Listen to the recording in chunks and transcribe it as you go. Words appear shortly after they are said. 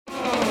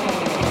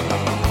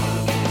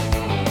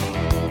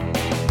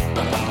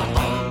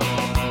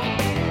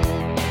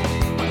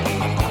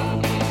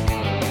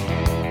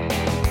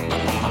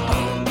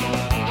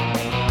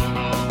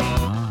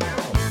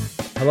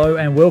Hello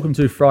and welcome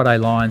to Friday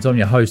Lines. I'm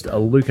your host,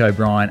 Luke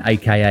O'Brien,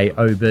 aka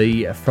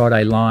OB.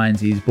 Friday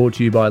Lines is brought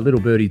to you by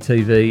Little Birdie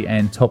TV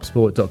and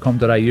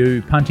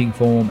topsport.com.au, Punting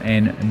Form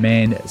and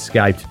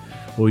Manscaped.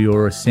 All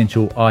your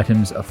essential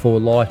items for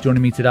life.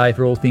 Joining me today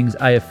for all things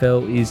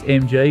AFL is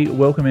MG.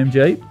 Welcome,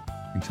 MG.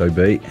 Thanks,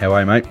 OB. How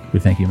are you, mate?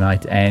 Good, thank you,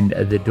 mate. And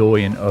the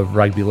doyen of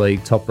rugby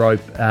league, Top Rope.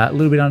 A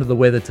little bit under the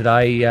weather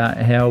today.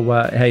 How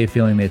are you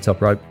feeling there,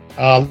 Top Rope?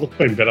 Look,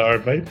 been better,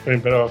 OB. Been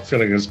better. I'm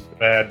feeling as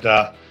bad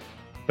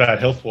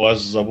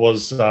health-wise as I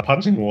was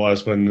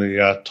punting-wise when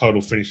the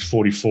total finished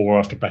 44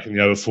 after backing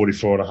the over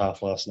 44 and a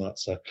half last night.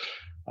 So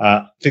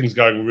things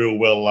going real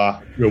well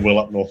up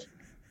north.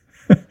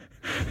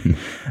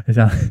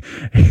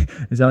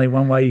 There's only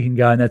one way you can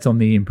go, and that's on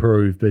the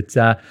improve. But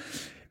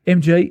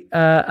MG,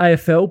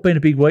 AFL, been a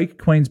big week.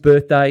 Queen's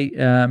birthday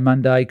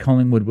Monday.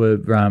 Collingwood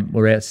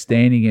were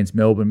outstanding against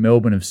Melbourne.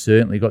 Melbourne have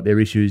certainly got their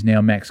issues now.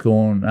 Max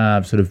Gawn,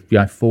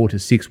 4 to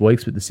 6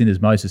 weeks, but the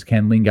syndesmosis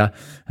can linger.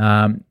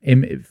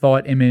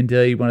 Fight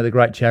MND, one of the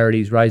great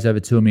charities, raised over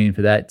 $2 million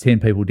for that.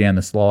 10 people down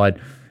the slide.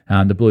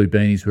 The blue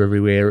beanies were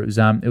everywhere.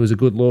 It was a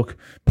good look.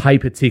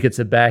 Paper tickets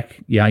are back.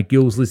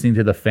 Gill's listening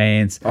to the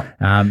fans.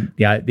 The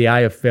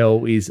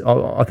AFL is.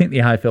 I think the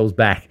AFL's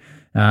back.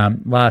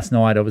 Last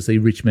night, obviously,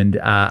 Richmond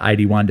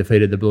 81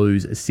 defeated the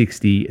Blues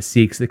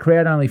 66. The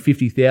crowd only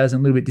 50,000,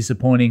 a little bit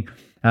disappointing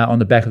on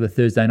the back of the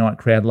Thursday night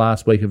crowd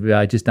last week of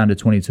just under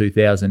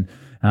 22,000.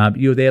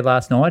 You were there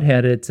last night.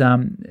 How did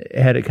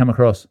it come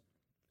across?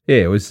 Yeah,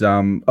 it was.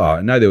 I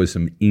know there was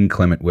some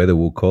inclement weather,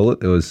 we'll call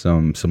it. There was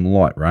some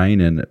light rain,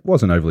 and it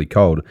wasn't overly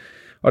cold.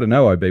 I don't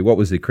know, OB. What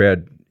was the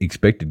crowd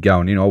expected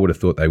going in? I would have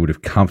thought they would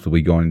have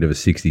comfortably gone into the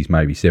 60s,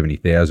 maybe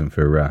 70,000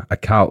 for a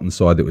Carlton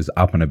side that was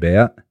up and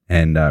about,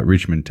 and a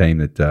Richmond team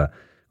that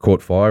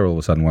caught fire. All of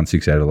a sudden, won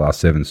 6 out of the last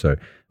 7. So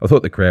I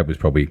thought the crowd was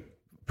probably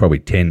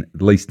 10,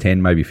 at least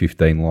 10, maybe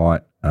 15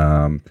 light.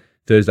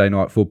 Thursday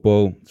night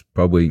football, it's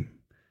probably.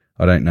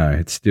 I don't know.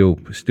 It's still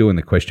in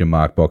the question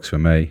mark box for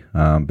me.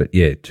 But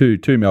yeah, two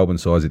Melbourne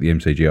sides at the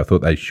MCG. I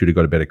thought they should have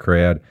got a better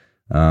crowd.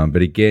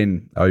 But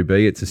again, OB,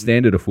 it's a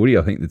standard of footy,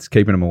 I think, that's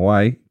keeping them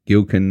away.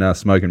 Gill can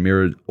smoke and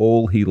mirror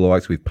all he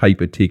likes with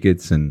paper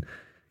tickets and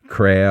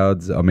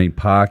crowds,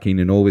 parking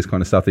and all this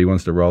kind of stuff that he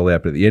wants to roll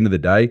out. But at the end of the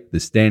day, the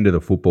standard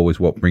of football is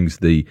what brings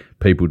the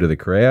people to the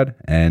crowd.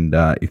 And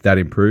if that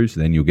improves,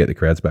 then you'll get the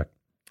crowds back.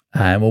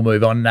 And we'll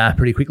move on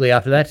pretty quickly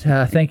after that.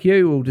 Thank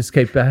you. We'll just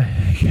keep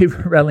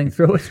rattling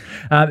through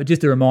it.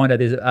 Just a reminder,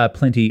 there's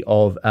plenty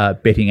of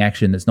betting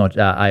action that's not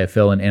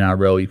AFL and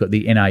NRL. You've got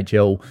the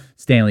NHL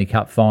Stanley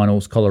Cup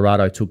Finals.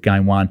 Colorado took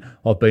Game 1.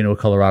 I've been to a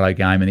Colorado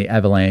game, and the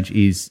Avalanche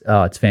is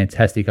it's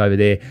fantastic over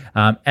there.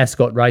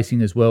 Ascot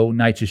Racing as well.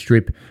 Nature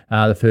Strip,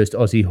 the first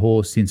Aussie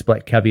horse since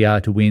Black Caviar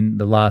to win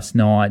the last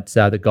night.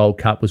 The Gold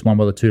Cup was won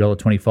by the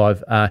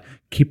 $2.25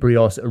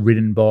 Kyprios,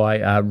 ridden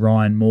by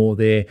Ryan Moore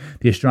there.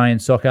 The Australian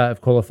soccer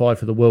have qualified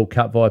for the World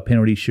Cup via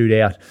penalty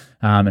shootout,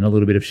 and a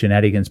little bit of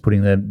shenanigans,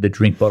 putting the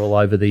drink bottle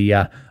over the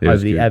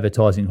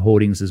advertising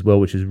hoardings as well,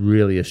 which is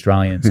really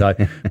Australian. So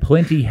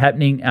plenty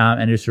happening,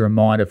 and just a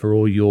reminder for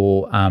all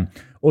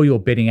your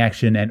betting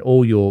action and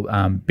all your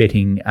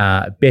betting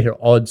better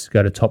odds,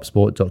 go to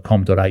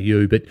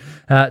topsport.com.au.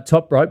 But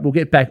Top Rope, we'll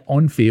get back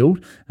on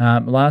field.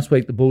 Last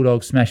week the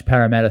Bulldogs smashed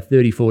Parramatta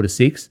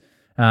 34-6.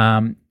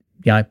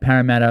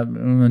 Parramatta,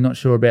 I'm not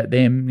sure about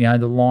them.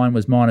 The line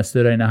was minus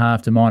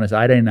 13.5 to minus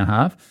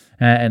 18.5.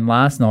 And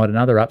last night,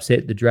 another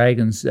upset. The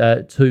Dragons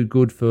too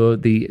good for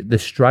the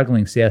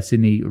struggling South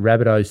Sydney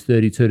Rabbitohs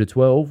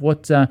 32-12.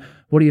 What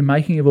are you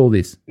making of all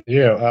this?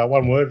 Yeah,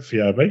 one word for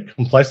you, OB,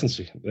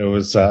 complacency. It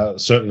was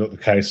certainly not the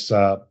case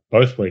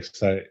both weeks.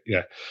 So,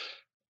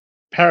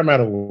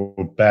 Parramatta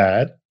were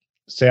bad.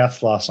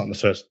 South last night in the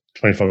first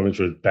 25 minutes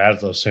were as bad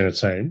as I've seen a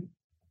team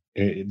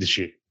this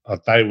year.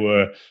 They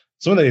were...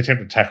 Some of the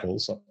attempted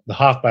tackles, the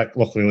halfback,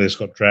 Lachlan Ilias,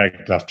 got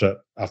dragged after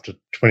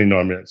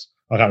 29 minutes.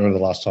 I can't remember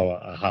the last time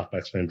a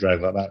halfback's been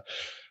dragged like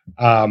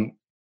that.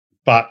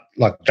 But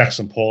like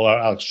Jackson Paulo,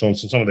 Alex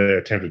Johnson, some of their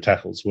attempted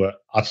tackles were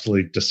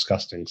utterly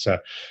disgusting. So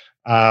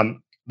they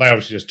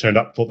obviously just turned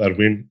up, thought they'd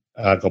win,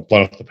 got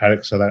blown off the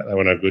paddock, so they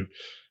were no good.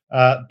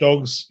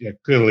 Dogs,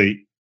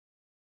 clearly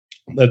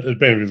there's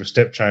been a bit of a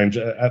step change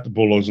at the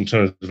Bulldogs in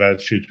terms of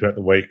attitude throughout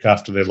the week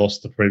after their loss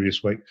the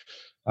previous week.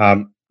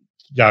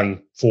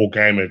 Young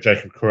 4-gamer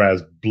Jacob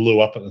Kiraz blew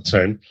up at the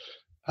team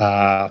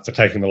for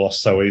taking the loss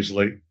so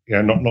easily,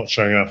 not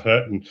showing enough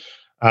hurt, and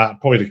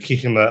probably the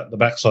kick in the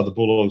backside the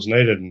Bulldogs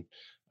needed.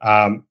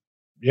 And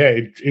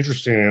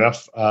interestingly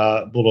enough,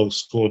 Bulldogs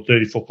scored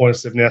 34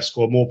 points. They've now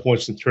scored more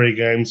points in 3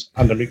 games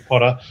under Mick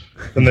Potter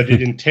than they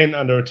did in 10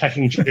 under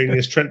attacking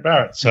genius Trent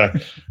Barrett. So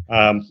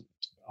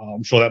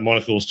I'm sure that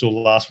moniker will still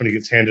last when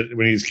he's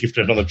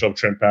gifted another job,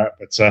 Trent Barrett.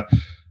 But at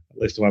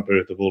least it won't be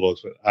with the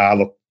Bulldogs. But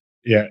look.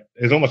 Yeah,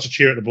 there's not much to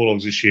cheer at the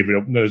Bulldogs this year,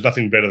 but there's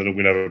nothing better than a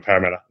win over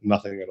Parramatta.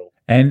 Nothing at all.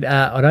 And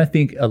I don't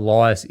think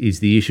Elias is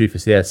the issue for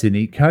South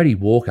Sydney. Cody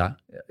Walker,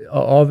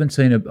 I haven't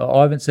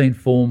seen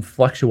form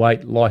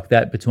fluctuate like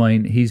that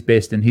between his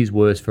best and his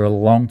worst for a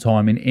long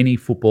time in any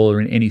football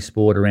or in any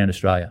sport around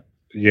Australia.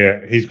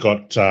 Yeah, he's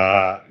got,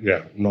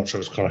 not sure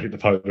it's kind of hit the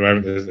post at the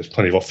moment. There's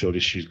plenty of off-field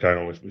issues going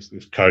on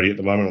with Cody at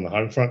the moment on the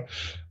home front,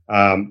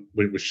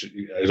 which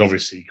is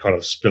obviously kind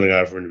of spilling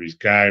over into his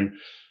game.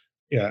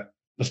 Yeah,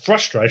 the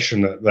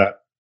frustration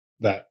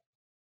that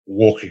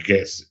Walker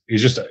gets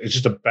is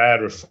just a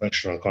bad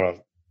reflection on kind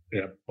of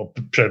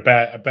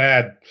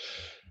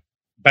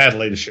bad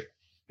leadership.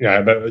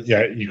 But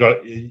you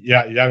got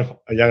a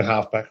young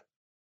halfback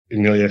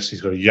in Ilias.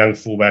 He's got a young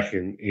fullback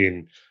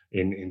in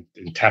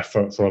Taff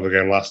for the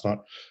game last night,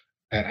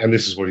 and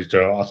this is what he's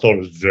doing. I thought it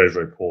was very,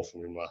 very poor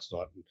from him last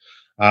night.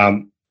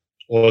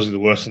 Was he the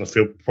worst on the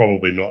field?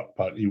 Probably not,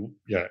 but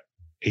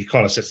he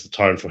kind of sets the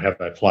tone for how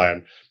they play,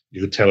 and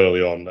you could tell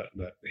early on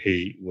that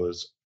he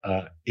was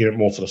in it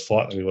more for the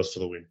fight than he was for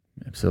the win.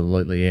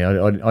 Absolutely,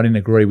 yeah. I didn't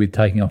agree with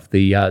taking off the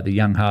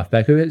young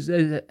halfback, who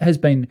has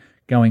been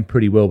going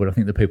pretty well, but I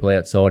think the people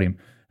outside him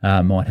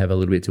might have a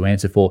little bit to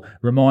answer for.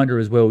 Reminder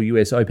as well,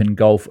 US Open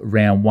Golf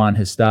Round 1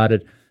 has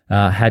started.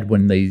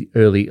 Hadwin, the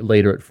early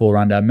leader at 4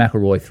 under,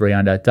 McIlroy 3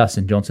 under,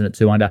 Dustin Johnson at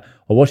 2 under.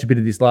 I watched a bit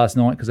of this last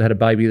night because I had a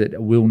baby that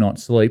will not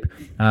sleep.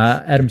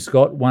 Adam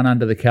Scott 1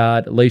 under the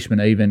card, Leishman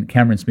even,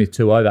 Cameron Smith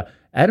 2 over.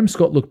 Adam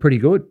Scott looked pretty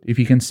good. If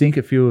you can sink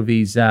a few of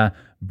his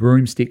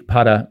broomstick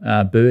putter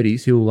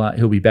birdies,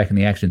 he'll be back in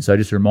the action. So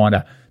just a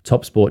reminder,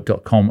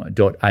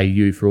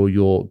 topsport.com.au for all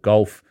your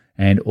golf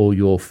and all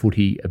your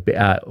footy,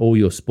 all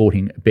your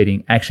sporting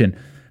betting action.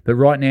 But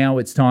right now,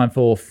 it's time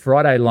for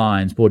Friday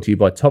Lines, brought to you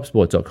by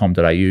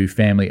topsport.com.au,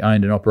 family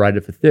owned and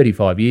operated for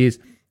 35 years.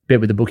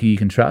 Bet with the bookie you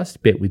can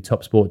trust. Bet with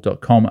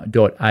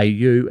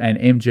topsport.com.au, and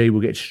MG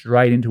will get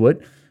straight into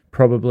it.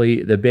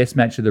 Probably the best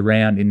match of the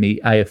round in the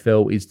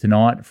AFL is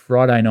tonight,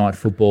 Friday night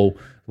football,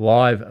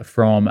 live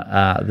from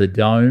the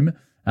Dome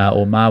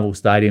or Marvel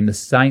Stadium. The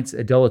Saints,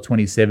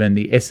 $1.27.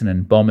 The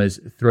Essendon Bombers,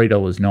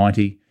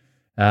 $3.90.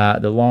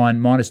 The line,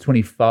 minus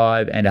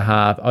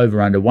 25.5,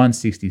 over under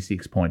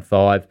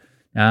 166.5.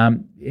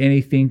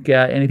 Anything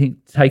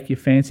take your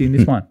fancy in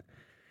this one?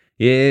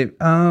 Yeah,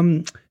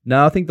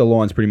 no, I think the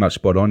line's pretty much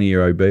spot on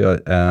here, OB.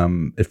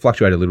 It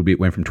fluctuated a little bit,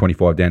 went from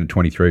 25 down to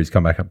 23. It's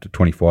come back up to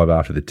 25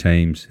 after the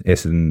teams.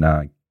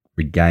 Essendon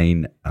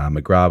regain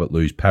McGrath but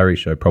lose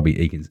Parrish, so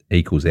probably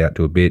equals out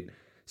to a bit.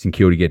 St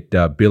Kilda get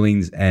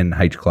Billings and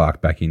H.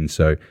 Clark back in,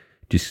 so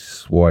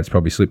just why it's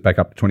probably slipped back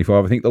up to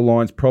 25. I think the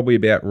line's probably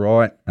about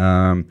right.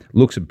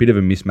 Looks a bit of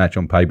a mismatch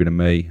on paper to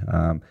me.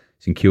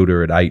 St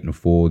Kilda at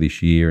 8-4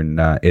 this year, and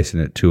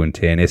Essendon at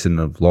 2-10. Essendon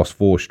have lost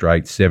 4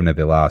 straight, 7 of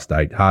their last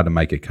 8. Hard to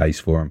make a case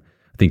for them.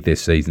 I think their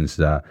season's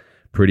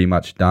pretty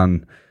much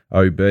done.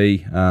 OB.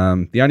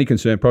 The only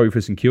concern probably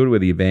for St Kilda, where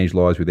the advantage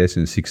lies with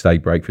Essendon's 6-day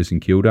break for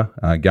St Kilda,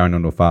 going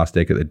on to a fast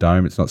deck at the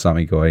Dome. It's not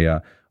something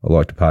I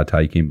like to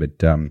partake in,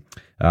 but I'm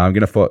going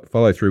to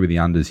follow through with the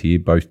unders here.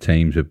 Both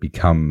teams have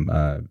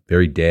become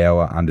very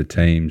dour under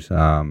teams.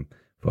 I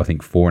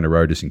think 4 in a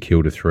row to St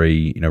Kilda,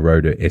 3 in a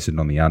row to Essendon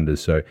on the unders.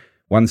 So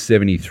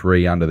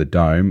 173 under the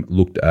Dome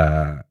looked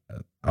a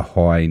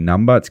high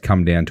number. It's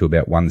come down to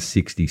about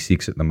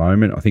 166 at the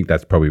moment. I think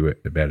that's probably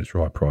about its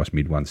right price,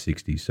 mid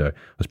 160s. So I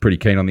was pretty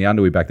keen on the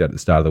under. We backed that at the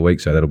start of the week,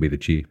 so that'll be the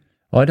cheer.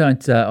 I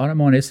don't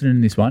mind Essendon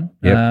in this one.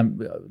 Yep.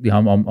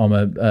 I'm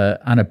a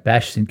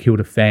unabashed St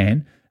Kilda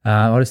fan.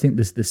 I just think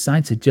the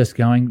Saints are just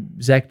going.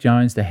 Zach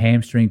Jones, the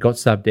hamstring, got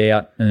subbed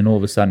out, and then all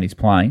of a sudden he's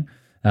playing.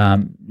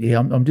 I'm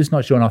just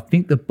not sure, and I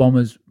think the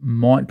Bombers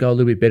might go a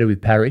little bit better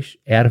with Parrish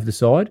out of the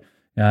side.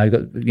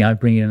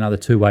 Bring in another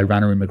two-way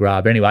runner in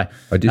McGrath. But anyway,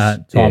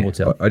 time will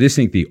tell. I just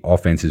think the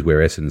offense is where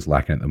Essendon's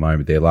lacking at the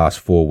moment. Their last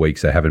 4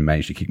 weeks, they haven't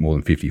managed to kick more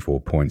than 54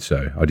 points.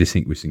 So I just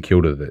think with St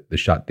Kilda, the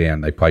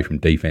shutdown, they play from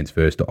defence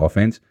first to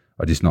offense.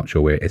 I'm just not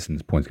sure where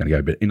Essendon's point's going to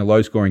go. But in a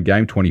low-scoring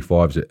game,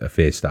 25 is a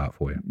fair start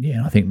for you. Yeah,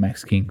 and I think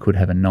Max King could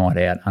have a night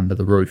out under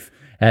the roof.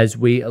 As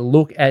we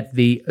look at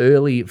the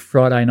early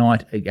Friday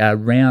night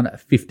round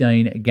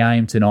 15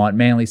 game tonight,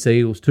 Manly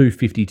Seagulls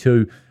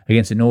 252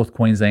 against the North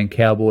Queensland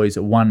Cowboys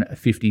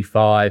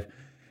 155.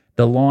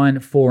 The line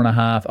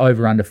 4.5,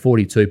 over under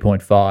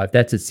 42.5.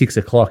 That's at 6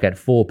 o'clock at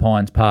 4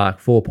 Pines Park.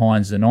 4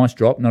 Pines is a nice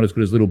drop, not as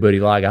good as Little Birdie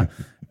Lager,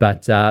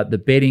 but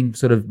the betting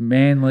sort of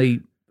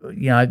Manly,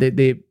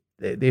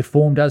 their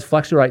form does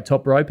fluctuate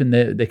top rope, and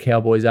the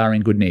Cowboys are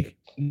in good nick.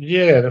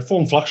 Yeah, their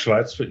form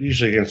fluctuates, but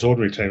usually against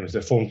ordinary teams,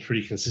 their form's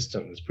pretty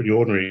consistent. It's pretty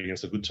ordinary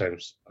against the good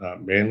teams.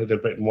 Manly,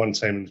 they've beaten one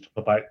team in the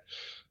top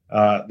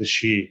 8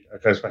 this year.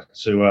 It goes back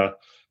to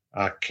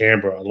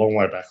Canberra a long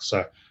way back.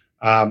 So,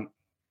 that's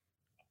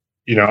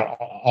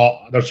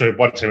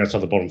one team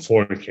outside the bottom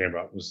 4 in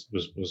Canberra was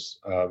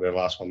their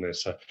last one there.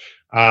 So,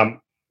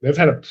 they've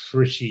had a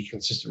pretty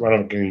consistent run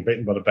of getting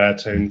beaten by the bad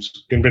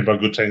teams, getting beaten by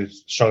good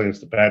teams, struggling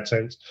against the bad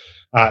teams.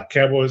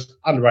 Cowboys,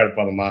 underrated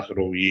by the market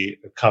all year.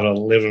 They've covered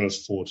 11 of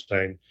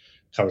 14,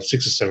 covered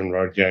 6 or 7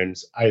 road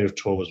games, 8 of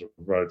 12 as a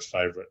road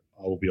favourite.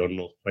 I will be on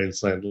North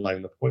Queensland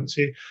laying the points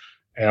here.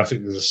 And I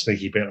think there's a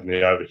sneaky bet on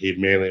the over here.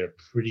 Manly are a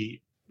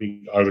pretty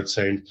big over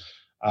team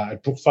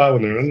at Brookvale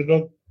when they're an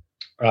underdog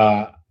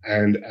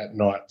and at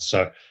night.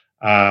 So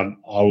I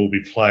will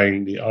be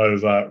playing the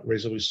over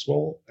reasonably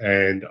small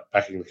and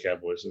backing the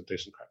Cowboys at a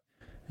decent crack.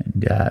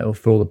 And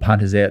for all the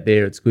punters out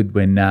there, it's good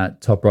when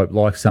Top Rope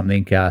likes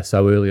something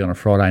so early on a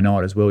Friday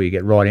night as well. You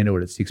get right into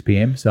it at 6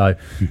 p.m. So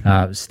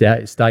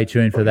stay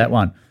tuned for that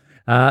one.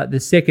 The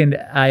second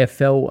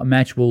AFL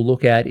match we'll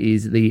look at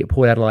is the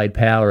Port Adelaide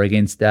Power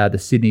against the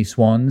Sydney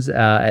Swans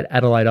at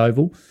Adelaide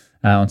Oval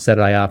on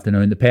Saturday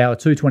afternoon. The Power,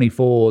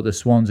 $2.24, the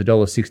Swans,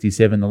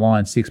 $1.67, the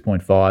Lions,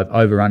 6.5,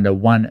 over under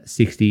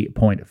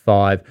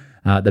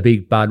 160.5. The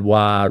big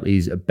Budwar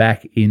is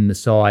back in the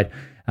side.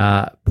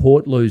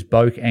 Port lose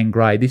Boak and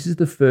Gray. This is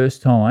the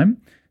first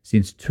time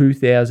since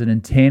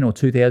 2010 or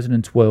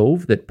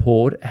 2012 that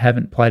Port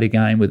haven't played a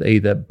game with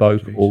either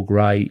Boak or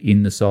Gray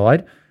in the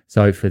side.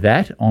 So for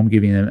that, I'm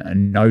giving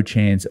them no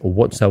chance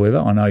whatsoever.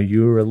 I know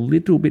you're a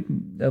little bit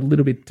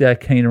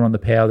keener on the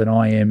Power than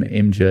I am,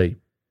 MG.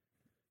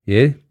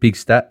 Yeah, big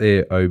stat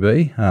there,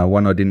 OB.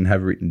 One I didn't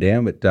have written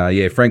down, but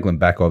Franklin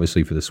back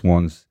obviously for the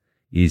Swans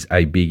is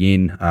a big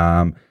in.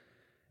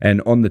 And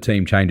on the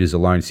team changes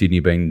alone, Sydney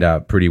been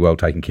pretty well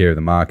taking care of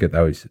the market.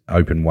 They was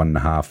open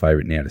 1.5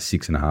 favourite now to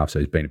 6.5, so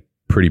it's been a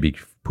pretty big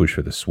push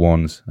for the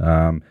Swans.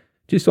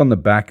 Just on the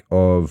back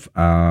of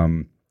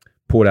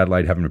Port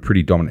Adelaide having a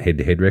pretty dominant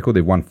head-to-head record.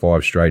 They've won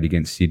 5 straight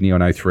against Sydney. I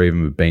know 3 of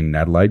them have been in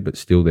Adelaide, but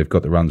still they've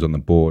got the runs on the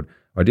board.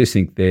 I just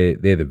think they're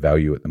the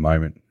value at the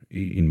moment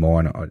in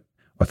mine.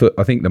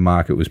 I think the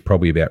market was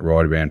probably about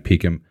right around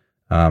Pickham.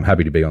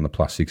 Happy to be on the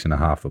plus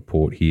 6.5 for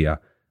Port here.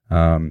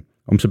 I'm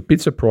a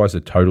bit surprised the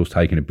total's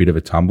taken a bit of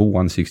a tumble,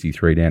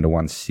 163 down to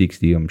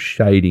 160. I'm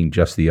shading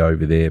just the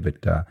over there,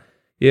 but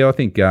I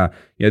think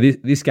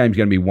this game's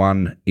going to be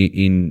won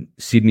in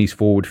Sydney's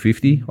forward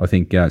 50. I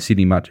think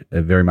Sydney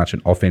very much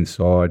an offense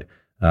side.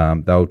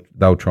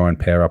 They'll try and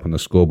power up on the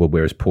scoreboard,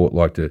 whereas Port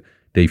like to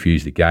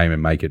defuse the game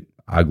and make it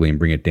ugly and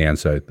bring it down.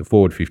 So the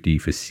forward 50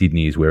 for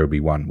Sydney is where it'll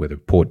be won, whether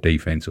Port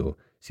defense or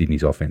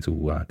Sydney's offense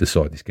will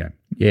decide this game.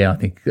 Yeah, I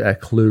think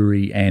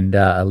Cleary and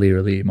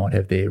Alira might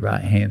have their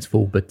hands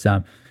full, but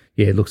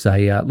it looks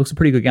a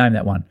pretty good game,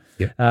 that one.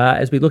 Yeah.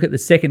 As we look at the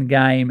second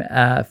game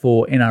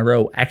for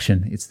NRL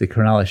action, it's the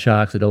Cronulla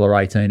Sharks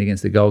 $1.18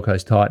 against the Gold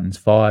Coast Titans,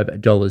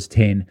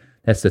 $5.10.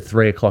 That's the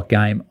 3 o'clock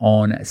game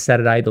on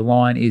Saturday. The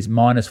line is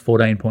minus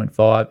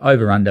 14.5,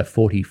 over under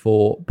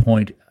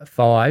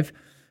 44.5.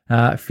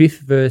 5th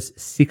versus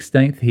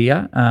 16th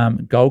here.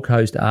 Gold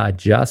Coast are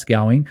just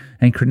going,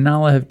 and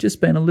Cronulla have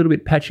just been a little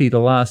bit patchy the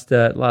last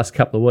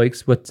couple of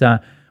weeks. What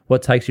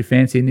takes your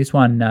fancy in this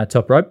one,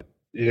 Top Rope?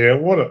 Yeah,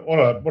 what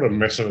a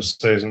mess of a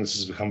season this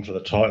has become for the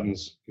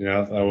Titans. You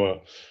know, they were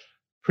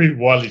pretty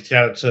widely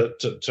touted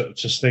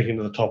to sneak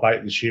into the top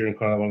 8 this year, and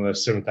kind of one of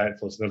those 7th,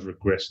 8th that's never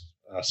regressed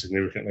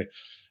significantly.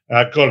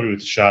 Got to be with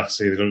the Sharks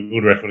here. They've got a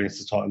good record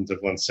against the Titans.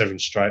 They've won 7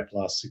 straight,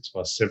 last 6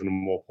 by 7 or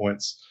more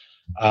points.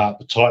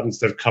 The Titans,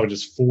 they've covered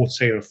just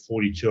 14 of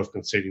 42 of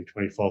conceding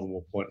 25 or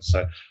more points.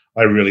 So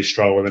they really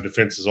struggle. When the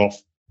defence is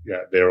off,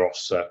 they're off.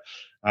 So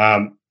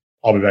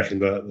I'll be back in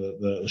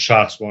the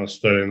Sharks minus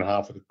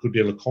 13.5 with a good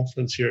deal of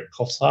confidence here at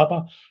Coffs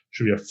Harbour.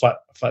 Should be a flat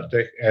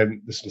deck, and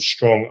there's some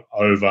strong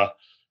over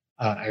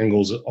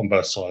angles on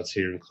both sides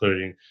here,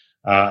 including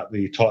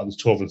the Titans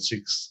 12 and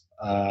 6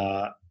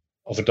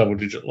 of a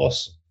double-digit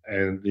loss,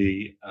 and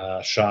the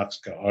Sharks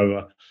go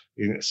over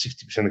in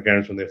 60% of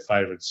games when they're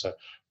favoured. So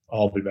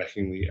I'll be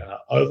backing the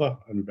over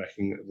and be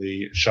backing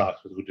the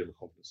Sharks with a good deal of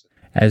confidence.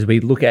 As we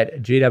look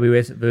at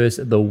GWS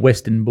versus the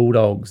Western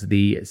Bulldogs,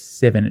 the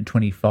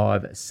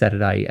 7:25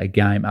 Saturday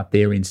game up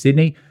there in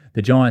Sydney.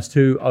 The Giants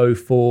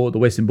 2.04, the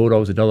Western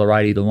Bulldogs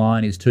 $1.80. The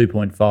line is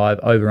 2.5,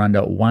 over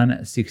under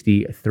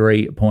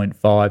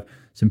 163.5.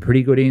 Some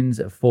pretty good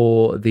ins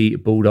for the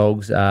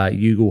Bulldogs.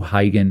 Ugal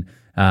Hagen,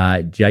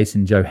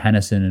 Jason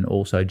Johannesson, and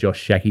also Josh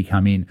Shackey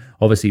come in.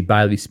 Obviously,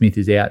 Bailey Smith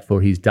is out for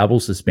his double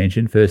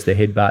suspension. First the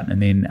headbutt,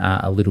 and then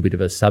a little bit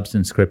of a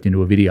substance crept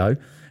into a video.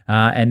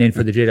 And then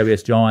for the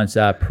GWS Giants,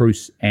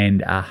 Bruce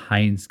and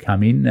Haynes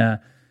come in.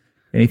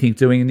 Anything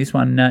doing in this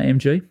one,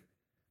 MG?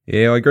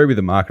 Yeah, I agree with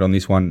the market on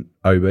this one,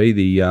 OB.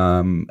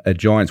 The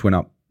Giants went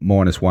up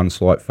 -1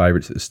 slight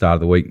favourites at the start of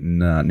the week, and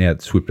now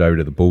it's swept over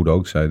to the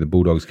Bulldogs. So the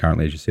Bulldogs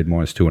currently, as you said,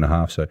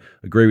 -2.5. So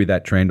agree with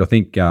that trend. I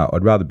think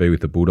I'd rather be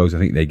with the Bulldogs. I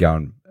think they're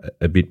going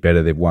a bit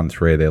better. They've won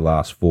 3 of their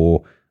last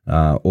 4.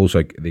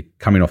 Also, they're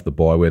coming off the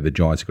bye where the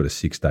Giants have got a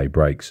 6-day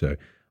break. So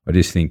I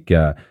just think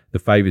the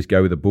favours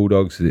go with the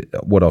Bulldogs.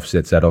 What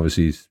offsets that,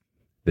 obviously, is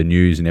the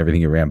news and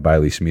everything around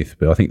Bailey Smith.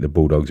 But I think the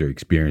Bulldogs are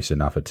experienced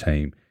enough a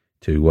team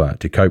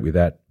to cope with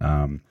that.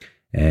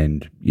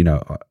 And, you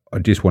know, I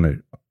just want to,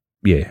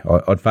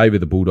 I'd favour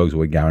the Bulldogs where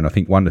we're going. I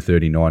think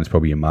 1-39 is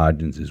probably your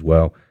margins as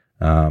well.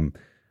 I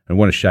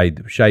want to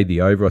shade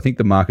the over. I think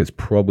the market's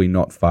probably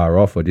not far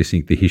off. I just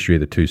think the history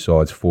of the two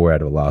sides, 4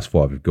 out of the last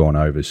 5 have gone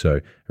over. So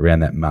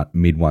around that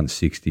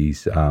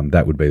mid-160s,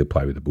 that would be the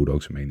play with the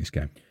Bulldogs for me in this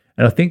game.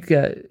 And I think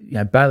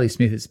Bailey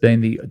Smith has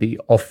been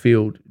the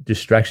off-field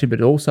distraction, but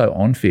also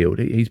on-field.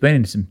 He's been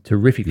in some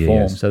terrific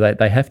form, so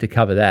they have to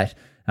cover that.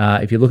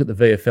 If you look at the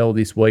VFL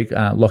this week,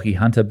 Lockie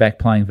Hunter back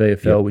playing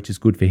VFL, which is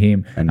good for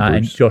him,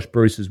 and Josh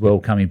Bruce as well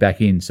coming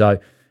back in. So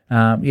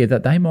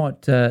that they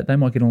might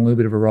get on a little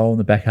bit of a roll in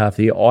the back half of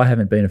the year. I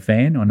haven't been a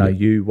fan. I know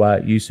you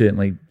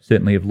certainly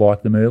have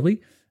liked them early.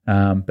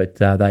 But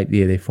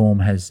their form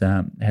has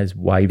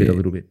wavered a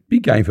little bit.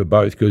 Big game for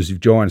both, because if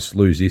Giants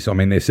lose this, I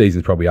mean, their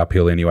season's probably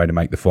uphill anyway to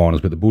make the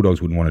finals, but the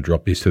Bulldogs wouldn't want to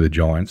drop this to the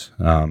Giants.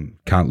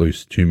 Can't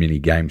lose too many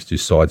games to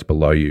sides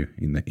below you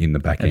in the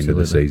back end of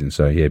the season.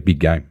 So, yeah, big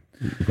game.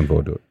 Looking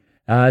forward to it.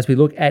 As we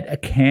look at a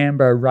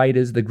Canberra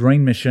Raiders, the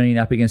Green Machine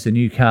up against the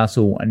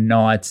Newcastle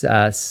Knights,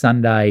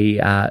 Sunday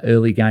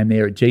early game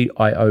there at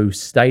GIO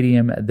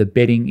Stadium. The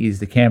betting is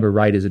the Canberra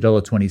Raiders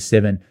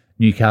 $1.27.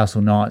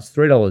 Newcastle Knights,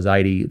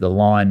 $3.80, the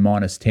line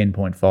minus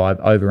 10.5,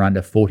 over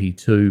under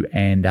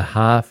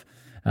 42.5.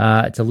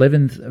 It's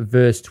 11th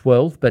versus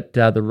 12th, but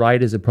the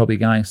Raiders are probably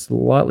going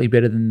slightly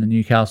better than the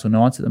Newcastle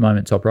Knights at the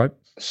moment, Top Rope.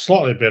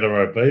 Slightly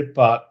better, OB,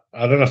 but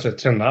I don't know if they're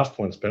 10.5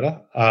 points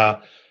better.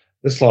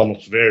 This line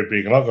looks very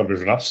big, and I've got a bit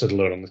of an upset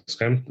alert on this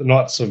game. The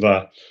Knights have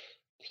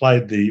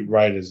played the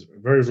Raiders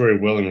very, very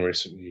well in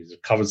recent years.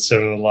 They've covered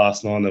 7 of the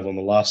last 9. They've won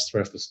the last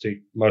 3 off the stick.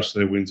 Most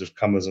of their wins have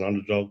come as an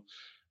underdog.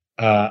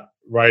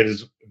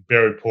 Raiders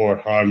very poor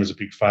at home as a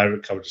big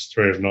favourite, covered just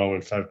 3 of 9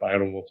 when favoured by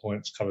 8 or more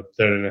points, covered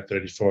 13 of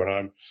 34 at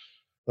home.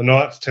 The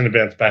Knights tend to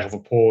bounce back off a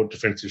poor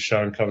defensive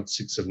showing, covered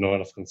 6 of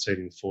 9 off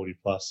conceding 40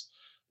 plus.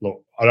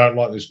 Look, I don't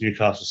like this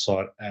Newcastle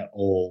side at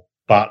all,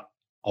 but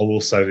I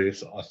will say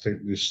this: I think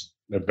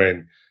they've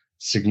been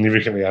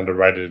significantly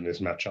underrated in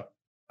this matchup.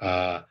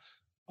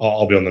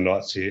 I'll be on the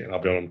Knights here, and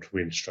I'll be on them to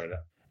win straight out.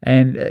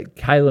 And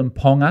Kalen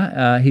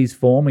Ponga, his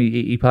form,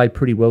 he played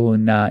pretty well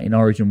in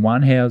Origin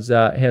 1.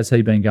 How's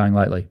he been going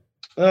lately?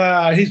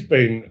 He's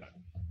been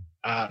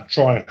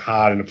trying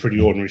hard in a pretty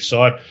ordinary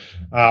side.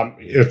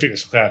 The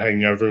fitness cloud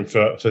hanging over him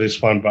for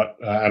this one, but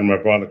Adam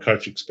O'Brien, the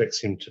coach,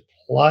 expects him to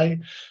play.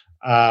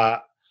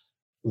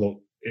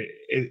 Look,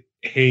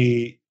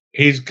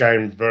 his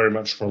game very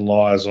much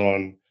relies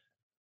on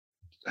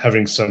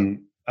having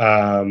some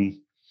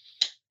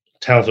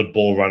talented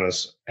ball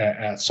runners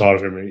outside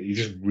of him, and he's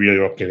just really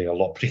not getting a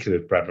lot,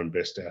 particularly with Bradman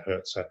Best out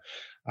hurt. So,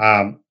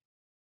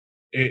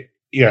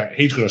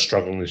 he's going to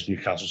struggle in this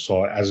Newcastle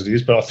side as it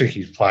is, but I think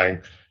he's playing,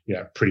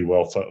 pretty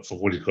well for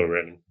what he's got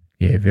around him.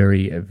 Yeah, a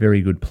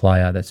very good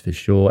player, that's for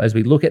sure. As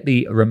we look at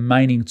the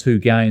remaining 2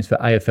 games for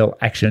AFL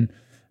action,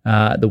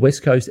 the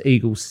West Coast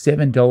Eagles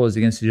 $7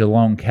 against the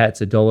Geelong Cats,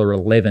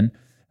 $1.11.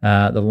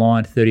 The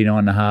line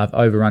 39.5,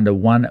 over under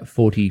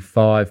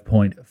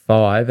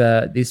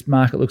 145.5. This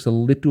market looks a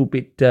little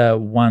bit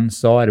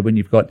one-sided when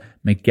you've got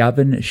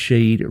McGovern,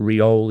 Sheed,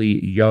 Rioli,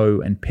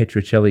 Yeo, and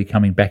Petrocelli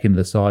coming back into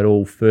the side,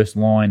 all first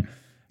line,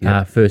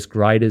 first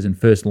graders and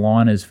first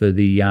liners for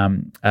the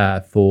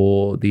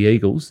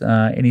Eagles.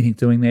 Anything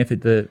doing there for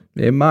the?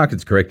 Yeah,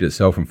 market's corrected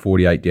itself from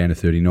 48 down to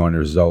 39. A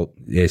result.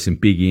 Yeah, some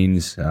big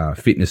ins.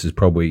 Fitness is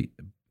probably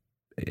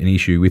an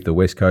issue with the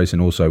West Coast,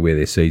 and also where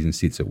their season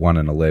sits at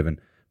 1-11.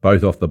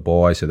 Both off the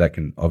bye, so that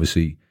can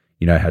obviously,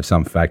 have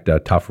some factor.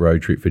 Tough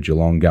road trip for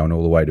Geelong going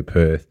all the way to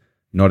Perth.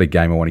 Not a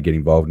game I want to get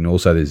involved in.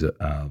 Also, there's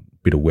a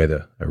bit of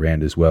weather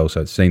around as well,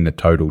 so it's seen the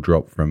total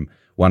drop from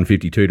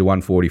 152 to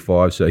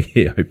 145. So,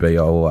 yeah,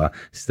 I'll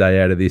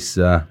stay out of this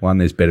one.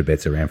 There's better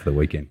bets around for the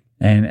weekend.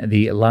 And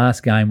the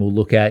last game we'll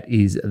look at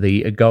is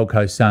the Gold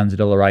Coast Suns,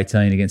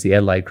 $1.18 against the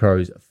Adelaide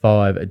Crows,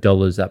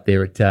 $5 up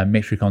there at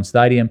Metricon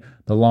Stadium.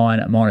 The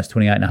line minus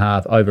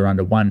 28.5, over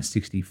under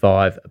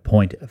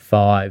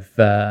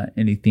 165.5.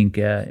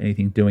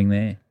 Anything doing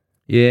there?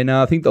 Yeah,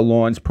 no, I think the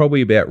line's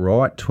probably about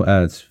right.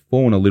 It's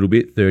fallen a little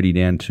bit, 30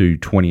 down to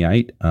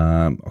 28.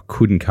 I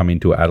couldn't come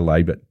into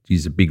Adelaide, but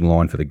it's a big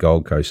line for the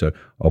Gold Coast, so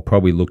I'll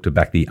probably look to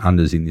back the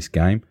unders in this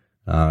game.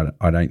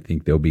 I don't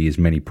think there'll be as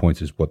many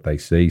points as what they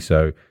see,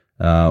 so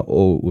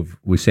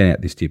we sent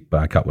out this tip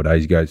a couple of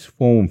days ago. It's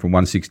fallen from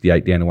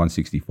 168 down to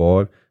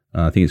 165.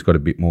 I think it's got a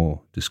bit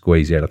more to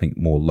squeeze out. I think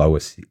more lower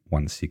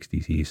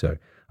 160s here. So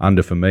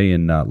under for me,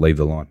 and leave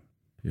the line.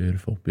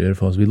 Beautiful.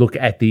 As we look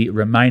at the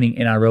remaining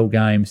NRL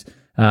games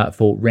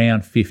for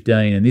round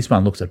 15, and this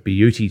one looks a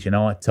beauty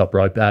tonight, Top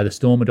Rope. The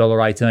Storm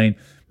 $1.18,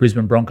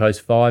 Brisbane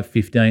Broncos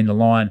 $5.15, the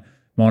line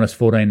minus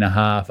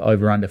 14.5,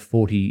 over under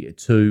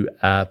 42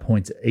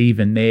 points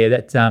even there.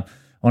 That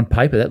on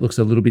paper, that looks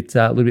a little bit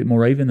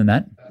more even than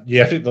that.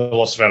 Yeah, I think the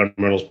loss of Adam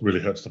Reynolds really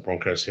hurts the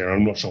Broncos here.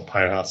 I'm not sure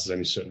Payne Haas has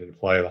any certainty to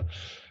play either.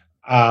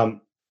 I'm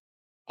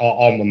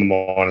on the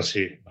minus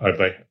here, OB.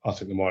 I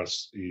think the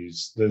minus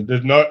is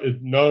there's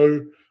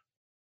no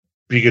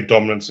bigger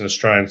dominance in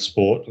Australian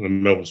sport than the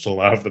Melbourne Storm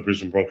over the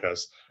Brisbane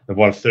Broncos. They've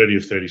won 30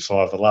 of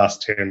 35. The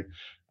last 10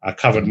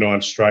 covered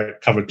 9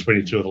 straight, covered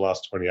 22 of the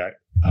last 28.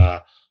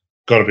 Got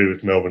to be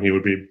with Melbourne. He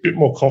would be a bit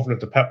more confident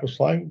that Pat was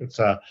playing, but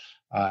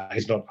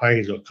he's not playing.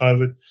 He's got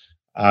COVID.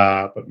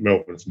 But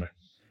Melbourne for me.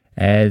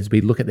 As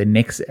we look at the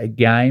next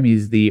game,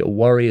 is the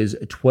Warriors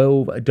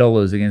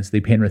 $12 against the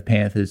Penrith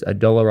Panthers,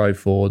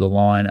 $1.04. The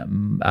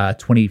line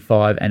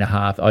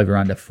 25.5, over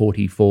under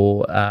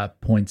 44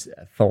 points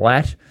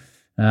flat.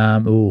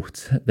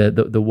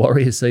 The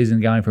Warriors season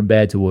going from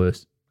bad to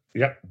worse.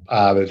 Yep.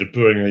 They're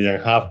debuting a young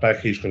halfback.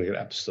 He's going to get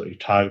absolutely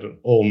targeted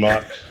all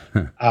night.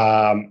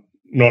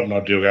 not an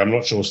ideal game. I'm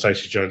not sure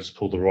Stacey Jones has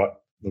pulled the right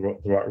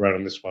run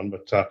on this one,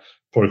 but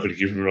probably could have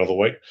given him another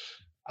week.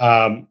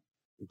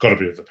 Got to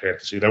be with the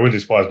Panthers here. They win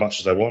this by as much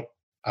as they want.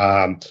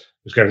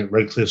 It's going at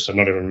Redcliffe, so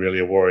not even really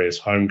a Warriors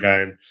home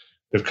game.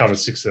 They've covered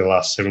 6 of their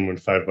last 7 when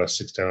favoured by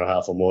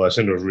 16.5 or more. They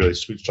seem to have really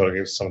switched on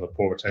against some of the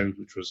poorer teams,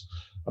 which was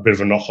a bit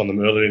of a knock on them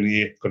earlier in the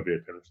year. Got to be a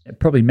penalty.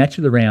 Probably match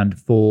of the round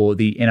for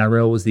the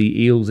NRL was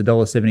the Eels,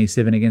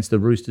 $1.77 against the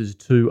Roosters,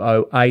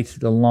 $2.08.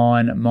 The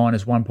line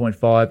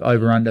 -1.5,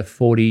 over under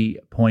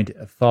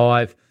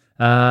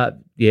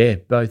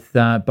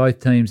 40.5. Both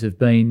teams have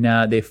been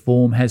their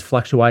form has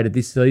fluctuated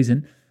this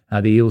season.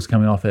 The Eels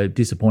coming off a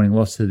disappointing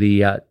loss to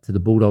the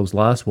Bulldogs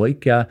last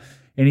week.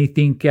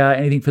 Anything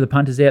for the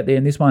punters out there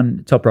in this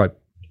one, Top Rope?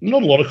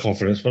 Not a lot of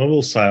confidence, but I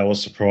will say I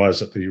was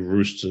surprised that the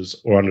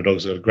Roosters or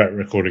underdogs got a great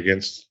record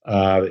against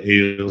the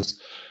Eels,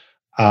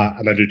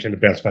 and they do tend to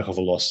bounce back off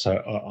a loss.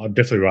 So I'd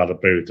definitely rather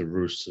be with the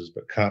Roosters,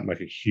 but can't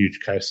make a huge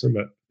case of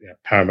them. But yeah,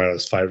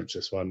 Parramatta's favourites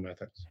this one, no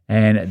thanks.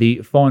 And the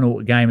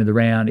final game of the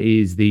round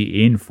is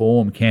the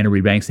in-form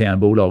Canterbury Bankstown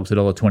Bulldogs at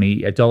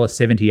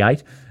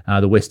 $1.78.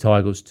 The West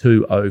Tigers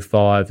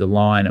 2.05. The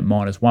line at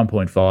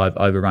 -1.5,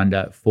 over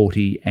under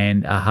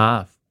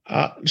 40.5.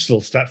 Just a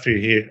little stat for you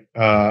here,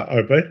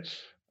 OB.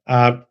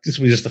 This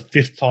will be just the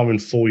 5th time in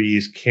 4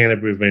 years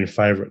Canterbury have been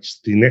favourites.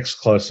 The next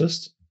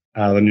closest,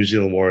 the New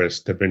Zealand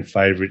Warriors, they've been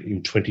favourite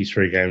in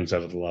 23 games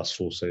over the last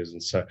 4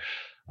 seasons. So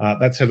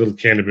that's how little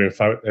Canterbury are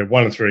favourite. They're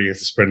 1-3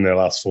 against the spread in their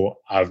last 4.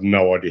 I have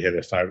no idea how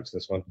they're favourites in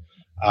this one.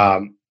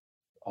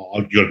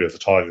 You've got to be with the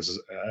Tigers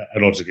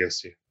at odds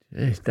against you.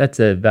 That's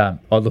I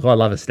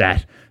love a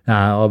stat.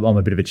 I'm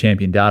a bit of a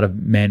champion data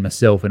man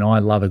myself, and I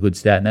love a good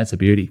stat, and that's a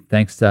beauty.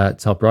 Thanks,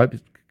 Top Rope.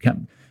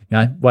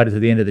 Waited to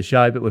the end of the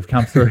show, but we've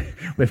come through.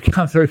 We've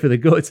come through for the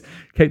goods.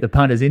 Keep the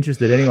punters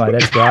interested. Anyway,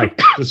 that's great.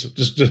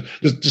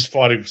 just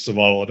fighting for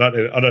survival. I don't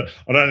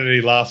need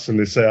any laughs in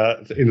this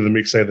into the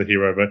mix either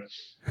here, Robo.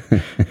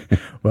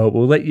 Well,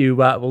 we'll let you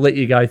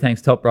go.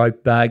 Thanks, Top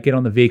Rope. Get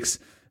on the VIX.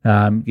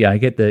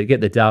 Get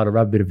the data,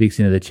 rub a bit of VIX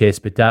into the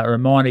chest. But a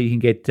reminder, you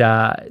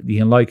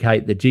can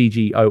locate the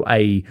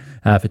GGOA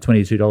for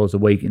 $22 a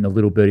week in the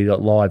Little Birdie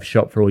Live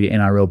shop for all your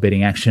NRL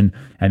betting action,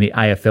 and the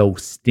AFL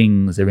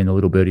Stings are in the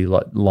Little Birdie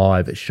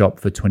Live shop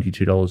for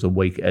 $22 a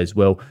week as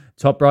well.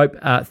 Top Rope,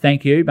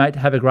 thank you, mate.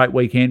 Have a great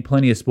weekend.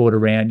 Plenty of sport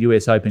around.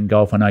 US Open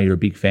golf. I know you're a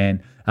big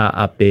fan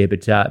up there,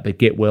 but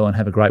get well and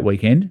have a great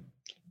weekend.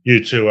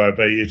 You too, OB.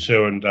 You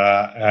too, and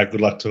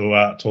good luck to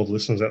all the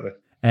listeners out there.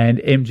 And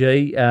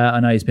MG, I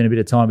know you spent a bit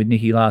of time with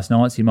Nikki last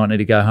night, so you might need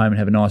to go home and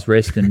have a nice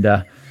rest and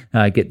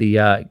get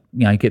the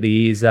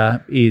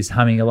ears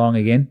humming along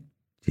again.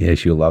 Yeah,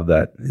 she'll love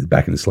that. The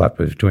back and slap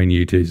between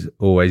you two is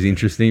always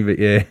interesting. But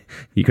yeah,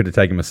 you could have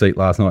taken my seat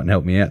last night and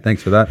helped me out.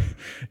 Thanks for that.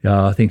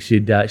 I think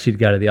she'd go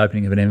to the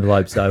opening of an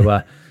envelope.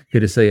 So good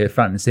to see her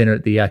front and centre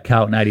at the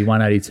Carlton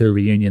 81-82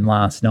 reunion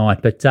last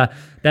night. But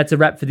that's a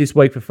wrap for this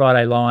week for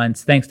Friday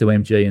Lines. Thanks to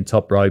MG and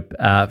Top Rope.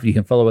 You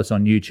can follow us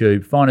on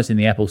YouTube. Find us in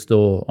the Apple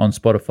Store, on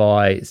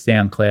Spotify,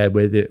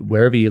 SoundCloud,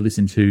 wherever you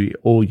listen to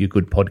all your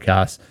good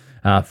podcasts.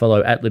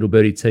 Follow at Little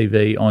Birdie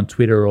TV on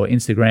Twitter or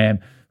Instagram.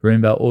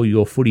 Remember, all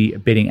your footy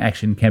betting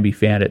action can be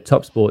found at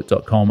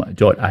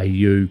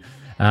topsport.com.au.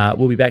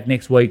 We'll be back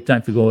next week.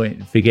 Don't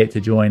forget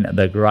to join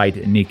the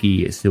great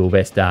Nikki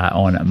Sylvester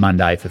on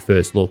Monday for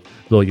First Look,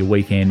 with all your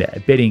weekend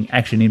betting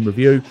action in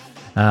review.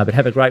 But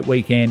have a great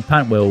weekend.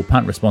 Punt well,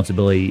 punt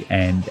responsibly,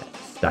 and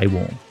stay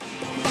warm.